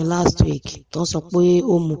láàrin last week tó sọ pé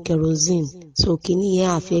ó mu kerosene, so kíní yẹn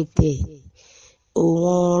affect ẹ̀.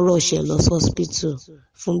 Wọ́n rọ̀ṣẹ̀ lọ sí hospital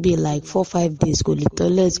fún bíi like 4-5 days kò lè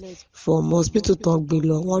toilet from hospital tó ń gbé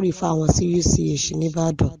lọ wọ́n rí fáwọn sí UCH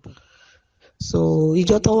nìbàdàn. So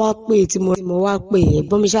ìjọ tó wá pè tí mo wá pè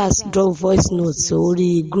ẹ̀gbọ́n mi ṣáà drop voice note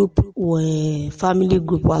sórí group family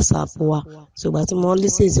group WhatsApp wa. So ìgbà tí mo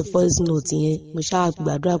listen sí voice note yẹn mo ṣáà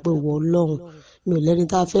gbàdúrà pé wọ Ọlọ́run mi ò lẹ́ni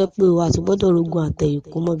tá a fẹ́ pé o àti gbọ́dọ̀ rogun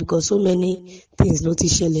àtẹ̀yìnkù mọ́ because so many things ló ti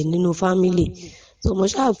ṣẹlẹ̀ nínú family. So mo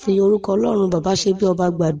ṣáà fi orúkọ Ọlọ́run bàbá ṣe bí ọba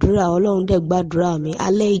gbàdúrà Ọlọ́run dẹ̀ gbàdúrà mi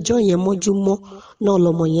alẹ́ ìjọ yẹn mọ́júmọ́ náà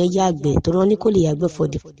lọmọ yẹn yàgbẹ́ tó rán ní kò lè yàgbẹ́ for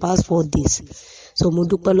the past 4 days. So mo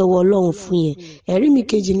dúpẹ́ lọ́wọ́ Ọlọ́run fún yẹn. Ẹ̀rí mi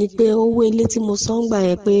kejì ni pé owó ilé tí mo san gbà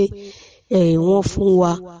yẹn pé wọ́n fún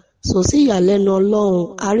wa. So sí ìyàlẹ́nu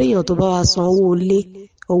Ọlọ́run aréèyàn tó bá wa san owó ilé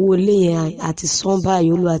owó ilé yẹn àti san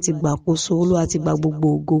báyìí, Olúwa ti gbàkóso, Olúwa ti gba gbogbo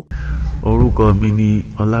ògo. Orúkọ mi ni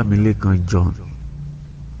Ọlámilékan John.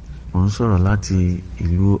 Mo ń sọ̀rọ̀ láti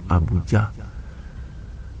ìlú Àbújá.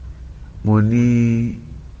 Mo ní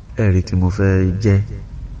ẹ̀rí tí mo fẹ́ jẹ́.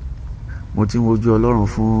 Mo ti ń wojú Ọlọ́run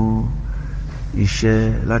fún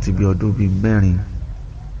iṣẹ́ láti bí ọdún bíi 4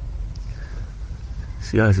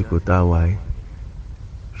 sí àsìkò tá a wà yìí.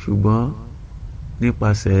 Ṣùgbọ́n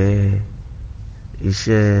nípasẹ̀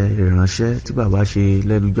iṣẹ́ ìránṣẹ́ tí bàbá ṣe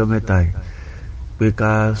lẹ́nujọ́ mẹ́ta yìí pé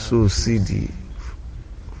ká sow seed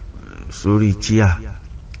sórí chia,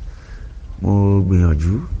 mo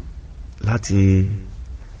gbìyànjú láti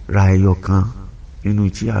ra ẹyọ kan nínú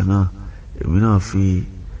chia náà. Èmi náà fi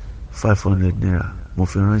 500 naira mo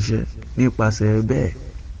fi ránṣẹ́. Nípasẹ̀ bẹ́ẹ̀,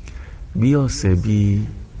 bí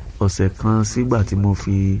ọ̀sẹ̀ kan sígbà tí mo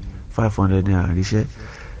fi 500 naira ríṣẹ́,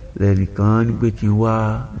 lẹ́nìkan ní pé kí n wá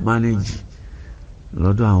manage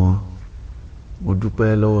lọ́dọ̀ àwọn. Mo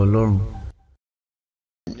dúpẹ́ lọ́wọ́ Ọlọ́run.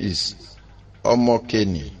 Is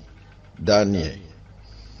Omokeni Daniel.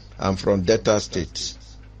 I'm from Delta State,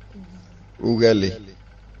 Ugele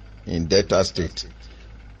in Delta State.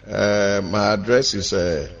 My address is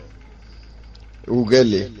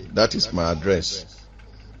Ugele. That is my address.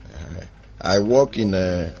 I work I'm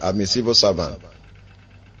a civil servant.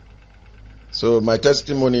 So my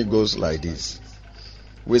testimony goes like this.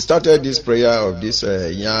 We started this prayer of this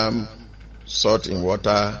yam, salt in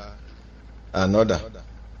water, and other.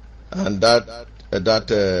 And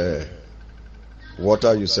that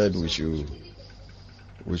water you said we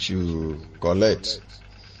should collect.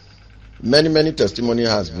 Many testimony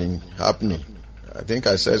has been happening. I think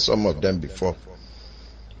I said some of them before.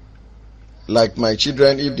 Like my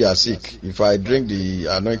children, if they are sick, if I drink the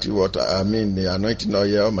anointing water, the anointing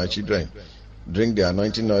oil, my children drink the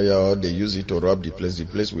anointing oil, or they use it to rub the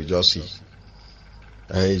place will just heal.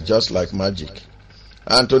 It's just like magic.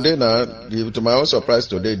 And today now, to my own surprise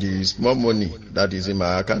today, the small money that is in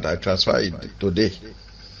my account, I transfer it today.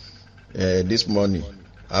 This morning,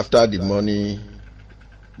 after the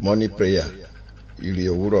money prayer, IRI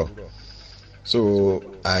OWURO. So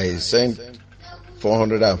I sent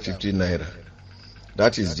 450 naira.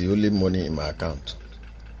 That is the only money in my account.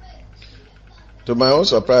 To my own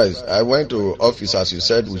surprise, I went to office, as you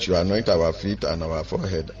said, we should anoint our feet and our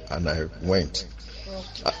forehead, and I went.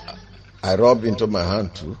 I rubbed into my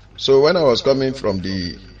hand too. So when I was coming from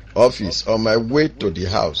the office, on my way to the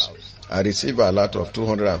house, I received a lot of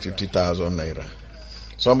 250,000 naira.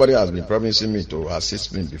 Somebody has been promising me to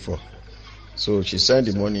assist me before. So she sent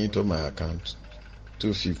the money into my account,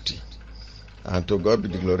 250. And to God be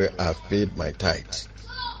the glory, I've paid my tithe,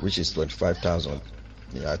 which is 25,000.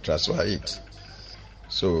 I transfer it.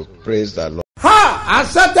 So praise the Lord.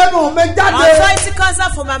 Àṣetẹ́nu mi jáde. Authority comes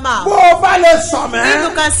out from my mouth. Bó o bá lè sọ mẹ́. If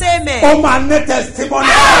you can say amen. O máa ní testimony.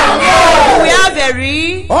 We have a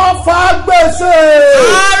rí. Ọfà gbèsè.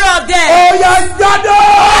 All of them. Ó yá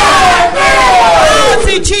jáde. Out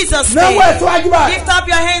in Jesus' name. Náwó ètò àjùbá. Lift up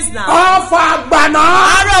your hands now. Ọfà gbàná.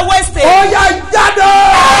 Arrow wasted. Ó yá jáde.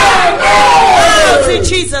 Out in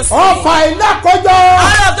Jesus' name. Ọfà ìlàkọjọ.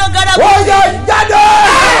 All of them gather Ó with yá me. jáde.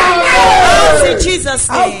 Out in Jesus'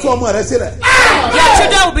 A ó name. tú ọmọ rẹ sílẹ̀. Your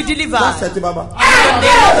children will be delivered. Lásẹ̀ tí bàbá. In the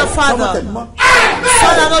name of the Father,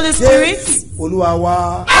 Son and Holy Spirit. Olúwa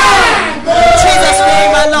wa. In Jesus'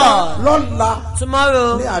 name, my Lord. Lọ́la.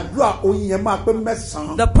 Tomorrow, Ní àdúrà oyin yẹn máa pé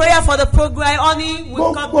 9. the prayer for the program only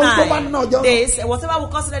will come Gbogbo tó bá ná 9 ọjọ́. days. Whatever will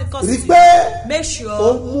cost it, cost Rí you. pé Make o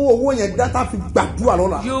sure mú owó yẹn dátà fi gbàdúrà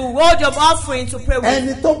lọ́la. you hold your offering to pray with.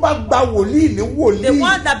 Ẹni tó bá gba wòlíì ní The wòlíì.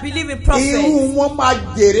 one that believe in prophet, Irú wọn máa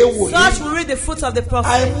jèrè such wòlíì. will read the fruit of the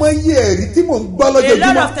prophet. Àìmọye ẹ̀rí tí mò ń gbọ́ A lot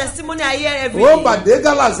lójoojúmọ́. of testimony I hear every Rọ́bà day.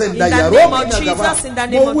 dégálà ṣe In the ìdàyà name rọ́bà of ní àgàbà. Jesus, in the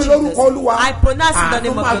name Mo of wí lórúkọ Jesus. Olúwa. I pronounce in the Àánú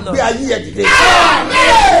name of máa the gbé Lord. ayé ẹ̀ dìde.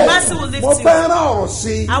 Mercy will Mo lift fẹ́ you. rán ọ̀rọ̀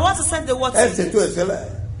sí i. I want to send the word Ẹ to you. ṣètò ẹ̀ sílẹ̀.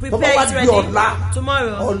 Tó bá Prepare wá it di ready. ọ̀la.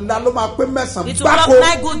 Tomorrow, Ọ̀la ló máa pé 9 it will block gbáko.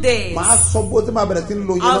 9 good days. Màá sọ bó ti máa bẹ̀rẹ̀ sí ní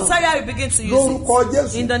lo yẹn I'll náà. tell you how you begin to use Lórúkọ it.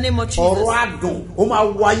 Jésù. In the name of Jesus. Ọ̀rọ̀ àdùn. Ó máa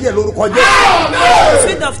wọ ayé ẹ̀ lórúkọ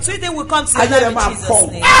Jésù. Sweet will come to Ayé your rẹ̀ life máa in Jesus'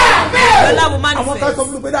 fọ̀. name. Your love will Àwọn kan sọ manifest.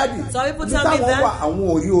 fún mi pé dáàdì. Some people Ní tell me táwọn that wà àwọn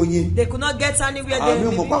ò rí oyin. they could not get anywhere Àmì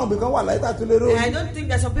they mọ̀ pé àwọn ibìkan wà láyé tá a tún lè rí And I oyin. don't think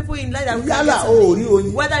there's some people in life that will Yálà get o ò rí any.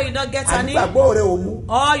 oyin. Whether you not get any, Àgbàgbọ́ rẹ̀ ò mú.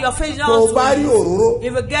 or your faith is Tó o not bá rí also òróró.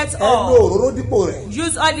 if you get Ẹ lo all, òróró dípò rẹ̀.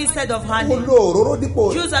 use oil instead of Kó honey. lo òróró dípò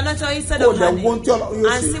rẹ̀. Use anointing instead Kó of dẹ̀ honey. wọ́n tí Ọlọ́run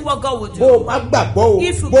yóò And ṣe. see what God will Bó o do. bá gbàgbọ́ o.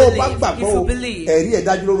 If you Bó o bá believe, gbàgbọ́ if you o. believe, Ẹ̀rí ẹ̀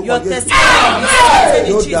dájú lórúkọ Your Jésù. testimony is started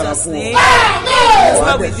in Yóò dára Jesus' fún ọ. name. It's Wà á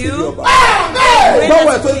well dẹ̀ with sí you. Sebioba.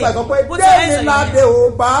 Gbọ́wọ́ ẹ̀ tó ìgbà kan pé Put your hands Démi on ládé o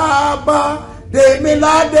bàbá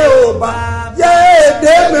Demilade o baba, yeah,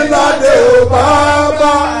 Demilade o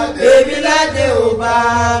baba, Demilade o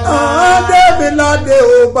baba, Demilade o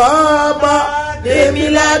baba,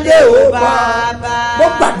 Demilade o baba.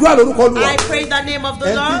 I pray the name of the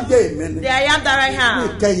Lord. The I am that I am.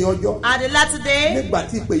 At the latter day,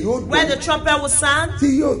 when the trumpet will sound,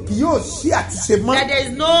 that there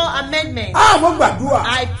is no amendment.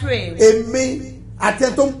 I pray. You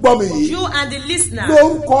and the listener, in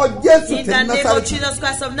the name of Jesus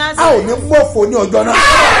Christ of Nazareth,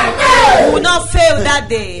 you will not fail that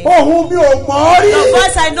day. The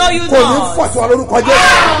voice I know you know will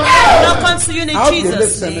not come to you in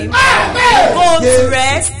Jesus' name. Go to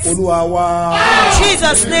rest. In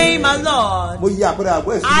Jesus' name, my Lord.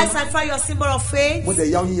 I sanctify your symbol of faith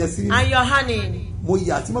and your honey. I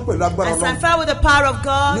sanctify with the power of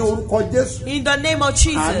God in the name of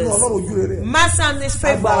Jesus. Mercy and His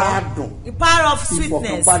favor, the power of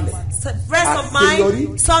sweetness, rest of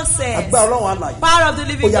mind, success, power of the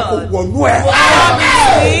living God.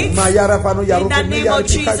 In the name of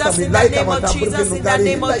Jesus, in the name of Jesus, in the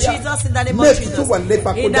name of Jesus, in the name of Jesus,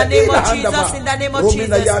 in the name of Jesus, in the name of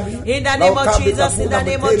Jesus, in the name of Jesus, in the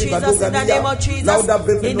name of Jesus, in the name of Jesus,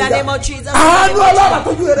 in the name of Jesus,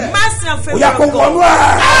 mercy and favor of God.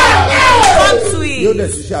 Come to it.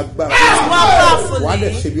 Walk powerfully.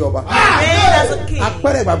 Reign as a king.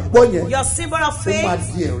 Your symbol of faith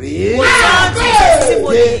will turn to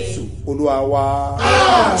testimony.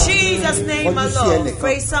 In Jesus' name, my Lord.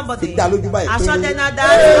 Praise somebody. I saw them now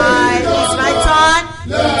that it's my turn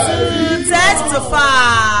to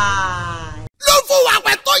testify.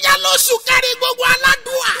 Àwẹ̀ tó yá lóṣù kẹrin gbogbo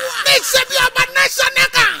aládùúà ní Sebioba national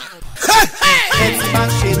kan. ẹ ti máa ń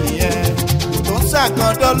ṣe nìyẹn tó ń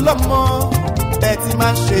ṣàgàndọ́ lọ́mọ ẹ ti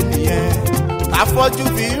máa ń ṣe nìyẹn afọ́jú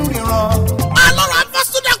fi ń ríran. Ọlọ́run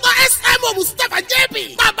apọ́sítù Dr. S.M. Mustapha JB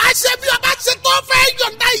bàbá Sebioba ṣe tó fẹ́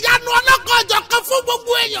yọ̀ǹda ìyanu ọlọ́kọ̀ọ́jọ̀ kan fún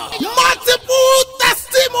gbogbo èèyàn. Multiple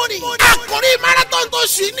testimony àkòrí marathon tó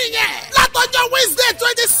ṣì nìyẹn látọjọ́ Wednesday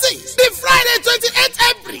 26 ní Friday 28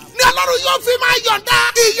 April ní Ọlọ́run yóò fi máa yọ̀ǹda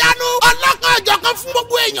ìyanu ọlọ́kọ̀ọ́jọ̀ kan fún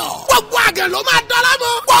gbogbo èèyàn. Gbogbo àgẹ̀ ló máa dọ́lá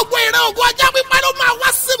mọ́. Gbogbo ìran ògùn ọjọ́ pípẹ́ ló máa wá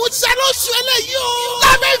sí ìmúṣẹ lóṣù eléyìí o.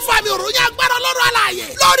 Lábẹ́ ìfàmì òròyìn agbára Ọlọ́run alààyè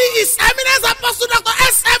lórí His Eminence Apostle Dr.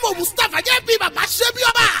 S.M. Mustapha JB bàbá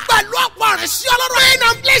Sebioba pẹ̀lú ọ̀pọ̀ rẹ̀ sí Ọlọ́run. Rain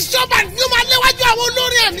and bless your man.